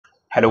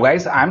Hello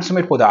guys, I am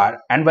Sumit Poddar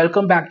and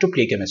welcome back to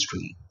play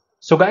chemistry.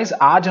 So guys,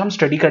 आज हम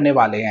study करने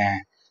वाले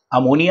हैं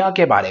अमोनिया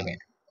के बारे में।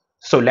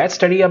 So let's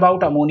study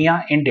about ammonia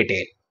in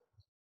detail.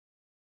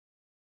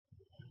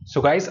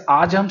 So guys,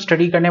 आज हम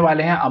स्टडी करने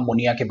वाले हैं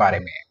अमोनिया के बारे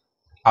में।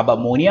 अब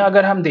अमोनिया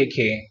अगर हम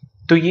देखें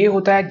तो ये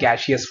होता है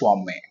गैसियस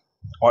फॉर्म में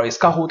और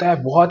इसका होता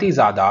है बहुत ही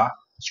ज्यादा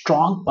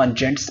स्ट्रॉन्ग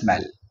पंजेंट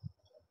स्मेल।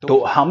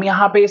 तो हम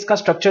यहाँ पे इसका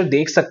स्ट्रक्चर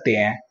देख सकते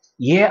हैं।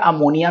 ये है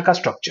अमोनिया का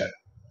स्ट्रक्चर।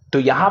 तो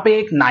यहाँ पे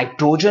एक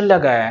नाइट्रोजन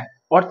लगा है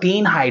और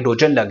 3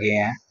 हाइड्रोजन लगे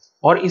हैं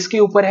और इसके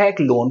ऊपर है एक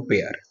लोन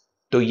पेयर।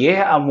 तो ये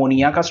है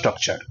अमोनिया का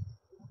स्ट्रक्चर।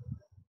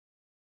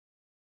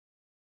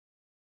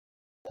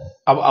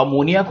 अब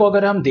अमोनिया को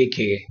अगर हम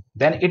देखें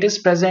then it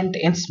is present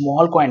in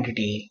small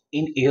quantity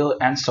in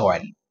air and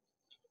soil.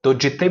 तो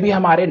जितने भी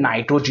हमारे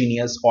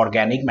नाइट्रोजीनियस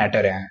ऑर्गेनिक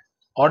मैटर हैं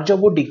और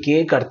जब वो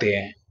डिके करते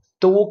हैं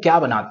तो वो क्या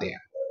बनाते हैं,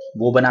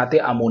 वो बनाते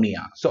हैं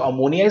ammonia. So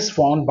ammonia is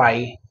formed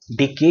by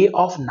decay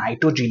of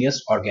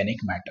nitrogenous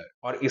organic matter.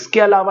 और इसके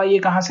अलावा ये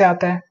कहां से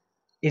आता है?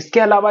 इसके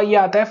अलावा ये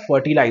आता है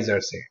फर्टिलाइजर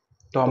से।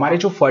 तो हमारे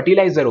जो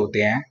फर्टिलाइजर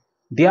होते हैं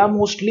they are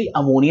mostly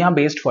ammonia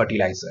based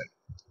fertiliser.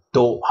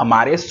 तो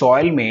हमारे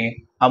सॉइल में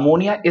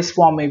अमोनिया इस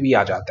फॉर्म में भी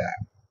आ जाता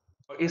है।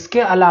 और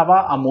इसके अलावा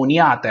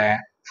अमोनिया आता है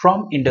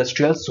फ्रॉम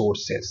इंडस्ट्रियल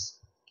सोर्सेस।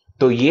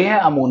 तो ये है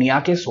अमोनिया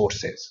के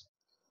सोर्सेस।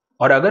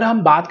 और अगर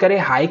हम बात करें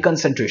हाई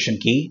कंसंट्रेशन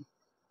की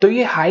तो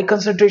ये हाई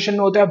कंसंट्रेशन में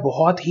होता है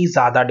बहुत ही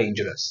ज्यादा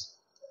dangerous.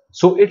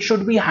 So it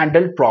should be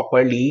handled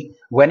properly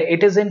when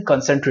it is in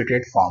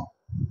concentrated form.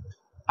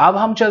 अब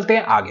हम चलते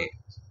हैं आगे।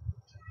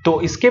 तो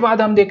इसके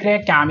बाद हम देख रहे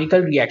हैं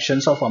केमिकल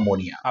रिएक्शंस ऑफ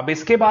अमोनिया। अब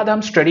इसके बाद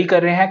हम स्टडी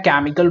कर रहे हैं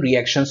केमिकल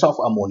रिएक्शंस ऑफ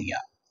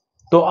अमोनिया।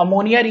 तो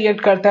अमोनिया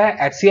रिएक्ट करता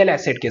है HCl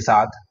एसिड के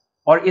साथ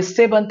और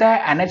इससे बनता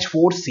है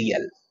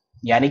NH4Cl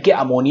यानी कि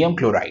अमोनियम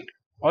क्लोराइड।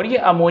 और ये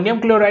अमोनियम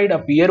क्लोराइड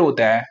अपीयर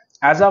होता है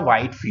एज अ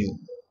व्हाइट फ्यूम।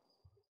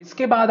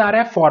 इसके बाद आ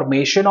रहा है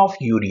फॉर्मेशन ऑफ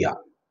यूरिया।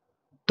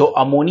 तो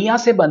अमोनिया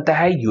से बनता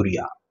है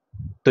यूरिया।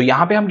 तो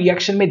यहां पे हम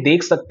रिएक्शन में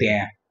देख सकते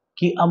हैं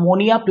कि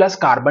ammonia plus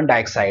carbon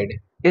dioxide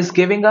is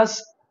giving us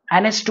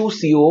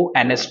NH2CO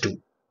NH2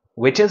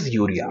 which is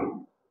urea.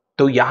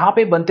 तो यहां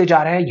पे बनते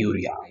जा रहा है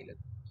urea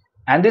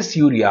and this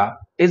urea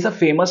is a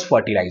famous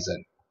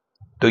fertiliser.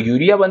 तो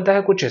यूरिया बनता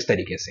है कुछ इस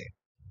तरीके से।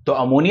 तो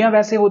अमोनिया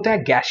वैसे होता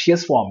है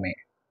गैसियस फॉर्म में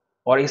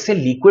और इसे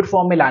लिक्विड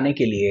फॉर्म में लाने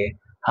के लिए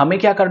हमें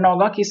क्या करना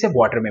होगा कि इसे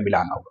वाटर में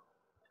मिलाना होगा।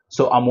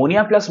 सो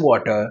ammonia plus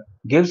water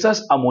gives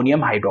us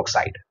ammonium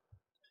hydroxide.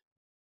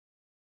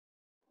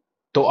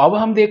 तो अब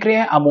हम देख रहे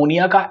हैं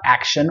अमोनिया का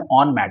एक्शन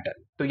ऑन मेटल।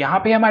 तो यहां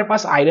पे हमारे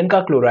पास आयरन का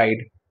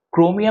क्लोराइड,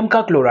 क्रोमियम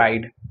का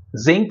क्लोराइड,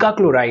 जिंक का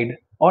क्लोराइड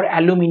और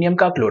एल्यूमिनियम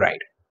का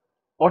क्लोराइड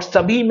और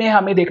सभी में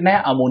हमें देखना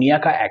है अमोनिया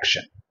का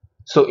एक्शन।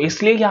 सो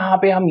इसलिए यहां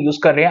पे हम यूज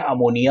कर रहे हैं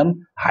अमोनियम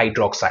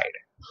हाइड्रोक्साइड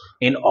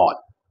इन ऑल।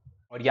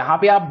 और यहां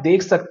पे आप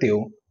देख सकते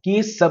हो कि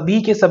ये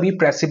सभी के सभी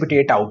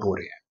प्रेसिपिटेट आउट हो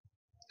रहे हैं।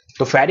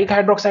 तो फेरिक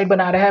हाइड्रोक्साइड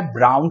बना रहा है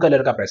ब्राउन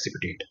कलर का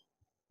प्रेसिपिटेट,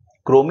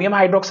 क्रोमियम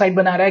हाइड्रोक्साइड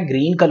बना रहा है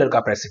ग्रीन कलर का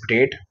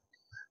प्रेसिपिटेट,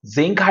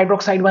 जिंक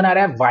हाइड्रोक्साइड बना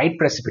रहा है white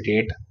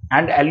precipitate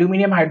and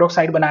aluminium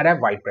hydroxide बना रहा है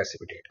व्हाइट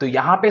प्रेसिपिटेट। तो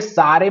यहां पे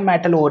सारे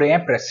मेटल हो रहे हैं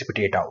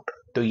प्रेसिपिटेट आउट।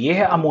 तो ये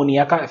है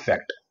अमोनिया का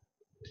इफेक्ट।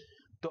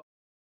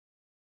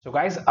 तो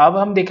गाइस, अब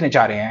हम देखने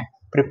जा रहे हैं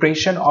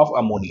प्रिपरेशन ऑफ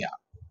अमोनिया।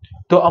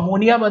 तो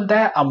अमोनिया बनता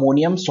है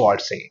अमोनियम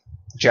सॉल्ट से,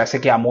 जैसे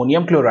कि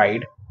ammonium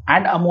chloride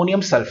and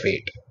ammonium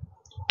sulphate.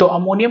 तो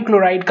अमोनियम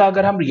क्लोराइड का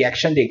अगर हम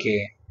रिएक्शन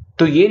देखें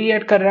तो ये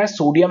रिएक्ट कर रहा है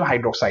सोडियम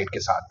हाइड्रोक्साइड के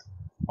साथ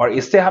और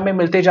इससे हमें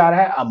मिलते जा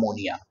रहा है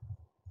अमोनिया।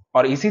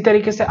 और इसी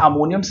तरीके से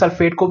अमोनियम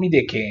सल्फेट को भी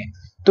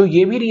देखें तो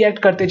ये भी रिएक्ट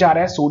करते जा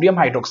रहा है सोडियम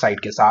हाइड्रोक्साइड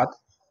के साथ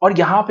और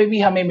यहां पे भी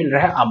हमें मिल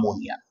रहा है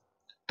अमोनिया।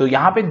 तो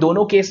यहां पे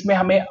दोनों केस में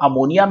हमें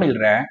अमोनिया मिल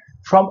रहा है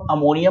फ्रॉम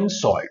अमोनियम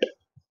सॉल्ट।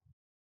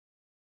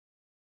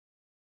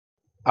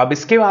 अब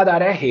इसके बाद आ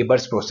रहा है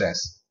हेबर्स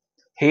प्रोसेस।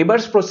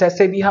 हेबर्स प्रोसेस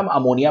से भी हम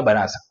अमोनिया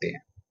बना सकते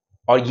हैं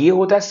और ये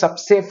होता है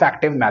सबसे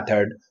effective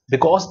method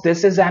because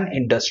this is an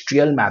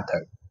industrial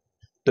method.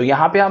 तो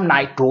यहां पे हम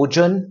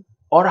नाइट्रोजन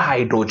और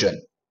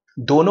हाइड्रोजन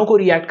दोनों को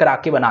रिएक्ट करा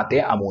के बनाते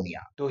हैं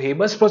अमोनिया। तो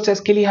हेबर्स प्रोसेस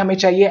के लिए हमें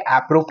चाहिए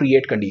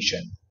एप्रोप्रिएट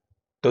कंडीशन।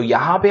 तो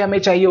यहां पे हमें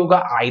चाहिए होगा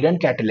iron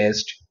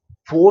catalyst,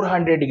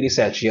 400 degree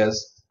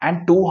Celsius and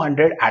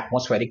 200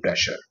 atmospheric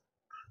pressure.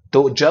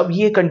 तो जब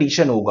ये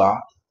कंडीशन होगा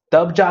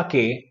तब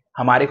जाके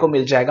हमारे को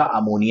मिल जाएगा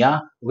अमोनिया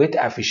विथ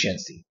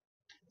एफिशिएंसी।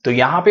 तो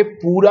यहां पे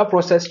पूरा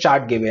प्रोसेस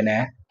चार्ट गिवन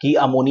है कि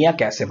अमोनिया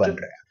कैसे बन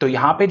रहा है। तो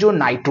यहां पे जो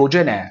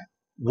नाइट्रोजन है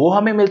वो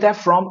हमें मिलता है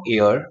फ्रॉम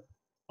एयर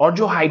और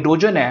जो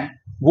हाइड्रोजन है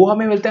वो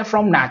हमें मिलता है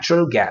फ्रॉम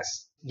नेचुरल गैस।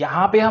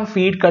 यहां पे हम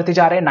फीड करते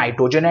जा रहे हैं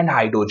नाइट्रोजन एंड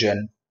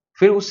हाइड्रोजन,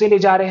 फिर उससे ले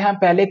जा रहे हैं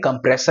पहले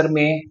कंप्रेसर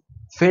में,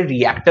 फिर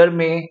रिएक्टर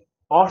में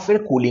और फिर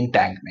कूलिंग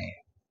टैंक में।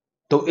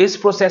 तो इस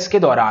प्रोसेस के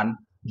दौरान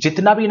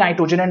जितना भी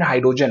नाइट्रोजन एंड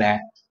हाइड्रोजन है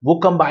वो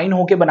कंबाइन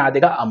होकर बना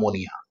देगा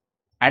ammonia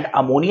and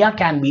ammonia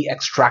can be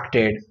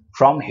extracted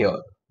from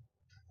here.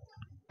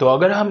 तो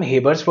अगर हम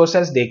हेबर्स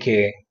प्रोसेस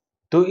देखें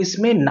तो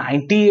इसमें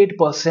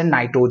 98%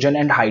 नाइट्रोजन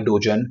एंड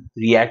हाइड्रोजन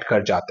रिएक्ट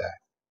कर जाता है।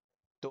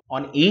 तो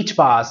on each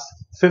pass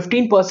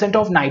 15%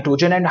 of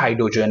nitrogen and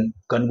hydrogen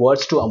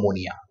converts to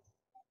ammonia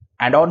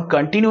and on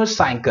continuous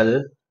cycle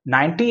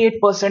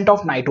 98%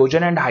 of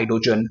nitrogen and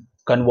hydrogen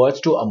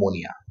converts to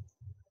ammonia.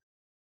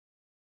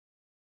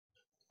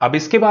 अब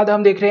इसके बाद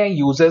हम देख रहे हैं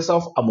यूजेस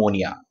ऑफ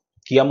अमोनिया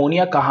कि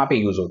अमोनिया कहाँ पे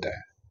यूज होता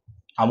है।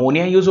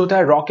 अमोनिया यूज होता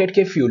है रॉकेट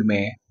के फ्यूल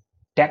में,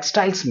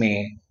 टेक्सटाइल्स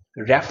में,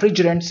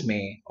 रेफ्रिजरेंट्स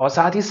में और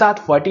साथ ही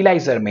साथ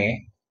फर्टिलाइजर में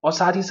और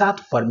साथ ही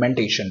साथ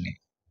फर्मेंटेशन में।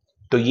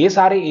 तो ये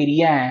सारे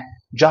एरिया हैं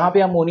जहां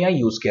पे अमोनिया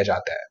यूज किया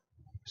जाता है।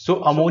 सो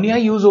अमोनिया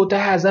यूज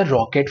होता है एज अ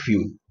रॉकेट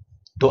फ्यूल।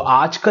 तो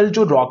आजकल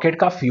जो रॉकेट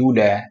का फ्यूल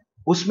है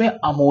उसमें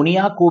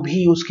अमोनिया को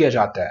भी यूज किया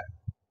जाता है।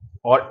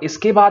 और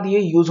इसके बाद ये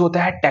यूज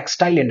होता है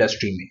टेक्सटाइल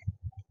इंडस्ट्री में।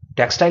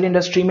 टेक्सटाइल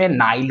इंडस्ट्री में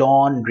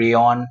नाइलॉन,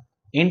 रेयॉन,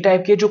 इन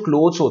टाइप के जो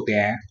क्लोथ्स होते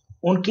हैं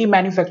उनकी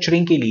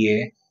मैन्युफैक्चरिंग के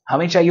लिए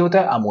हमें चाहिए होता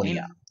है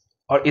अमोनिया।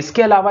 और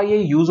इसके अलावा ये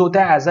यूज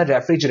होता है as a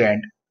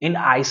refrigerant in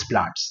ice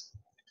plants.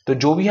 तो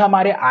जो भी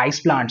हमारे आइस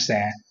प्लांट्स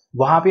हैं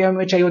वहां पे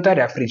हमें चाहिए होता है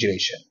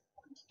रेफ्रिजरेशन,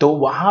 तो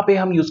वहां पे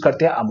हम यूज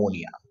करते हैं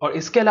अमोनिया। और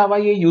इसके अलावा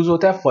ये यूज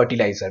होता है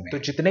फर्टिलाइजर में। तो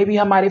जितने भी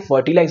हमारे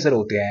फर्टिलाइजर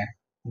होते हैं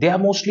they are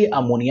mostly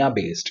ammonia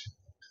based.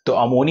 तो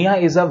ammonia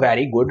is a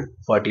very good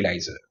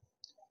fertiliser.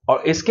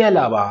 और इसके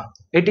अलावा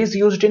it is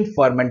used in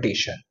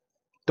fermentation.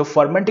 तो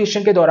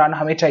फर्मेंटेशन के दौरान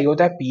हमें चाहिए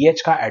होता है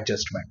पीएच का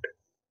एडजस्टमेंट।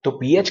 तो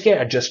पीएच के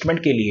एडजस्टमेंट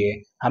के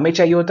लिए हमें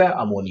चाहिए होता है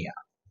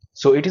ammonia.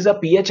 So it is a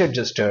pH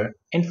adjuster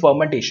in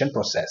fermentation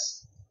process.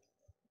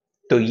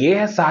 तो ये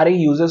है सारे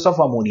यूजेस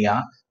ऑफ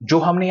अमोनिया जो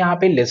हमने यहां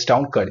पे लिस्ट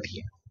डाउन कर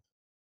दिए।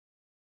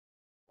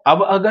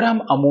 अब अगर हम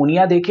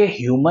अमोनिया देखें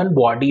ह्यूमन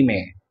बॉडी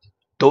में,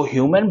 तो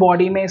ह्यूमन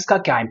बॉडी में इसका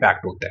क्या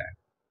इंपैक्ट होता है।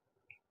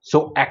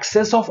 सो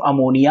access of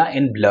ammonia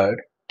in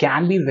blood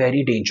can be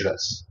very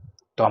dangerous.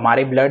 तो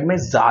हमारे ब्लड में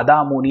ज्यादा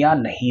अमोनिया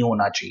नहीं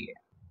होना चाहिए।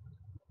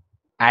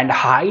 And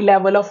high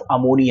level of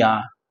ammonia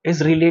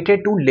is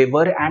related to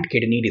liver and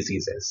kidney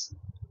diseases.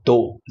 तो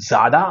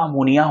ज्यादा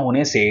अमोनिया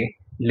होने से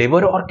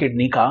लिवर और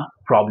किडनी का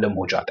प्रॉब्लम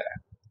हो जाता है।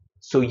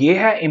 सो ये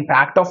है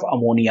impact of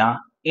ammonia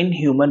in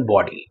human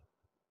body.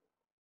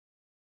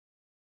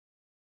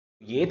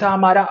 ये था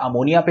हमारा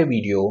अमोनिया पे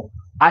video.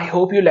 I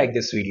hope you like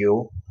this video.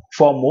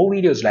 For more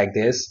videos like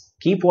this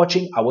keep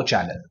watching our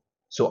channel.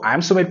 So I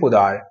am Sumit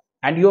Podar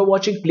and you are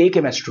watching Play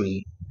Chemistry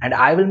and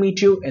I will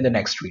meet you in the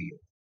next video.